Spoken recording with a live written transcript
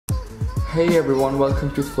Hey everyone, welcome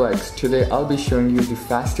to Flex. Today I'll be showing you the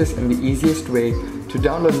fastest and the easiest way to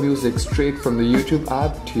download music straight from the YouTube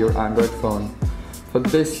app to your Android phone. For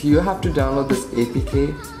this, you have to download this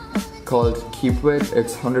APK called Keepwit.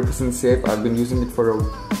 It's 100% safe. I've been using it for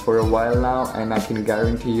a while now, and I can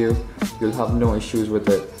guarantee you'll have no issues with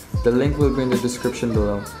it. The link will be in the description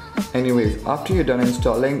below. Anyways, after you're done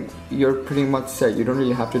installing, you're pretty much set. You don't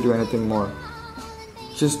really have to do anything more.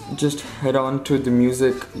 Just head on to the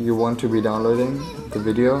music you want to be downloading, the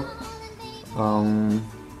video.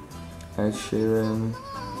 Ed Sheeran.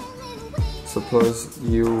 Suppose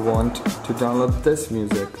you want to download this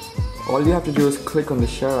music. All you have to do is click on the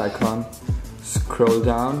share icon, scroll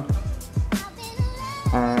down,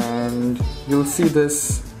 and you'll see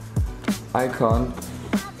this icon,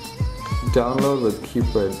 download with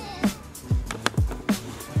Keepwit.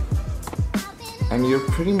 And you're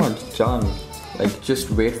pretty much done. Like, just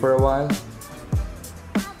wait for a while.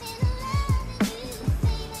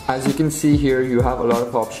 As you can see here, you have a lot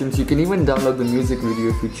of options. You can even download the music video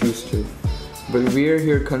if you choose to. But we're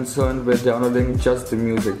here concerned with downloading just the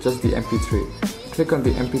music, just the mp3. Click on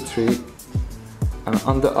the mp3, and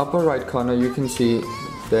on the upper right corner you can see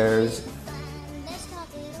there's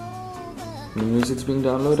the music's being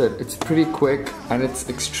downloaded. It's pretty quick and it's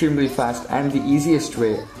extremely fast and the easiest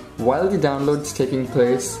way. While the download's taking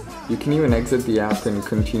place, you can even exit the app and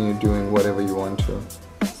continue doing whatever you want to.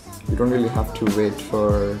 You don't really have to wait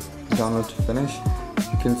for the download to finish.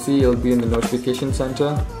 You can see it'll be in the notification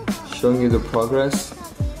center showing you the progress.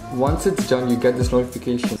 Once it's done, you get this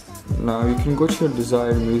notification. Now you can go to your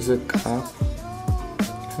desired music app,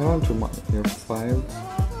 head on to your files,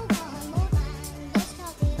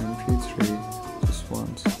 mp3, just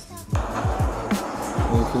once.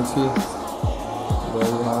 And you can see there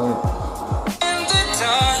you have it.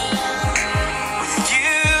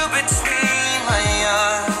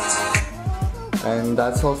 And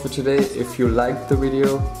that's all for today. If you liked the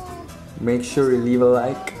video, make sure you leave a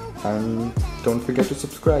like and don't forget to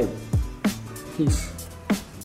subscribe. Peace.